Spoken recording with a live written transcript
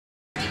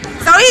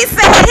he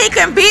said he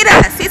can beat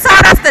us. He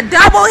told us to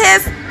double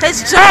his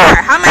jar.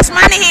 How much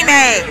money he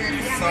made.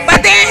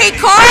 But then he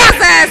calls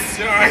us.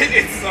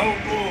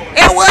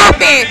 It will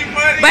be.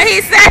 But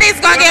he said he's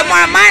going to get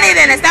more money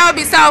than us. That would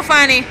be so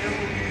funny.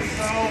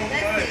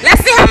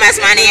 Let's see how much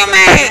money you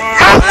made.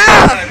 Out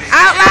loud.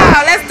 Out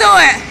loud. Let's do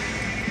it.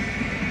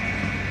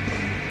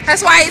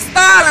 That's why he's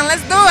stalling.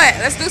 Let's do it.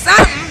 Let's do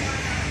something.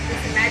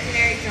 This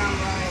imaginary drum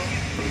roll.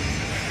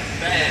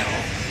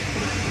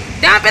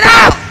 Dump it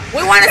out.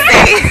 We want to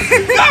see.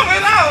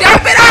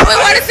 Dump it out. We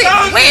want to see.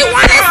 We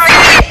want to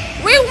see.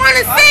 We want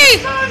to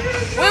see.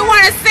 We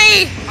want to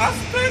see. I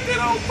spent it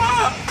on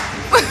pop.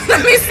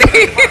 Let me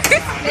see.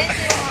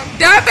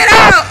 Dump it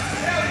out.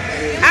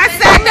 I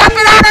said dump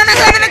it out on the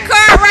hood of the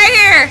car right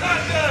here.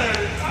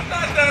 I'm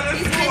not done.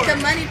 He spent the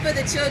money for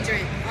the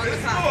children on the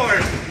top.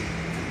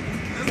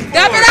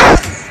 Dump it out.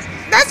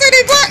 That's what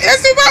he bought.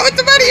 That's what he bought with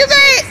the money you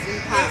made.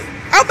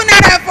 Open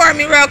that up for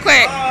me real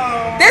quick.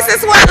 This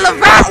is what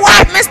Levant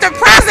White, Mr.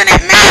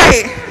 President,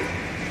 made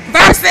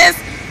versus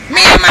me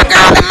and my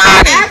girl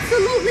Emani.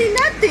 Absolutely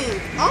nothing.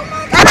 Oh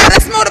my God. Oh no,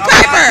 let's move the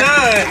paper.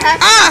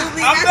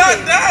 Absolutely I'm not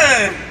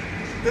done.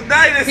 The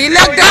night is He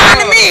looked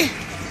down to me.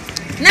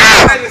 No,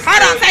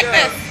 hold on, take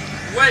this.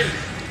 Wait.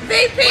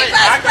 VP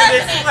Vice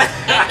President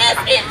and Miss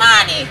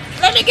Emani.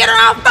 Let me get her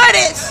on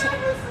footage.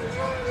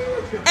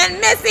 And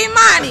Miss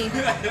Emani.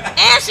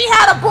 And she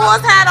had a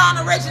Bulls hat on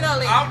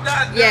originally. I'm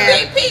not done.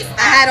 Yeah. VP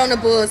I had on the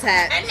Bulls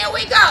hat. And here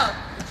we go.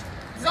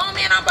 Zoom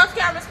in on both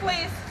cameras,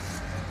 please.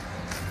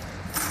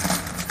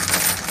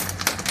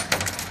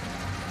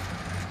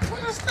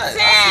 What is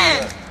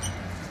that?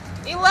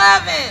 10,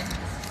 11,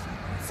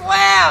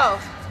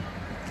 12,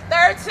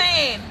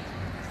 13,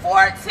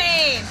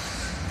 14,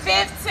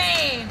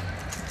 15,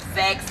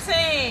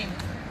 16,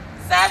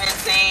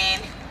 17,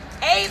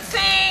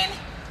 18,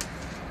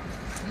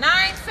 19,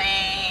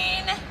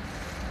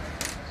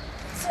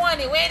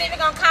 20. We ain't even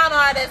gonna count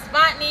all this.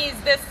 Bont needs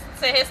this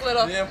to his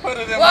little. Yeah, put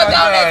it in We'll my donate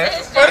jar. to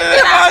his Put it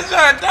in my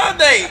jar.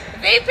 Donate.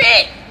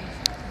 VP.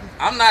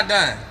 I'm not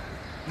done.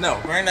 No,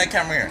 bring that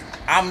camera here.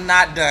 I'm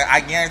not done. I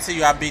guarantee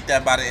you I beat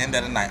that by the end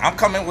of the night. I'm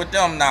coming with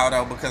them now,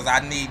 though, because I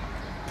need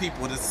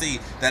people to see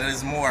that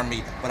it's more of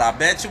me. But I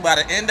bet you by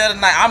the end of the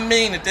night, I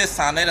mean it this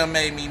time, they done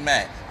made me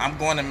mad. I'm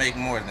going to make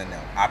more than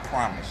them. I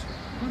promise you.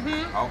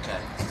 Okay.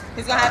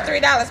 He's gonna have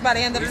 $3 by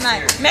the end of the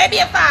night. Maybe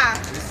a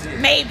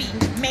 5. Maybe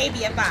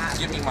a 5.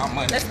 Give me my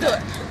money. Let's do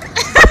it.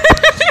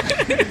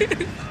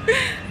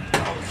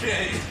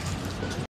 Okay.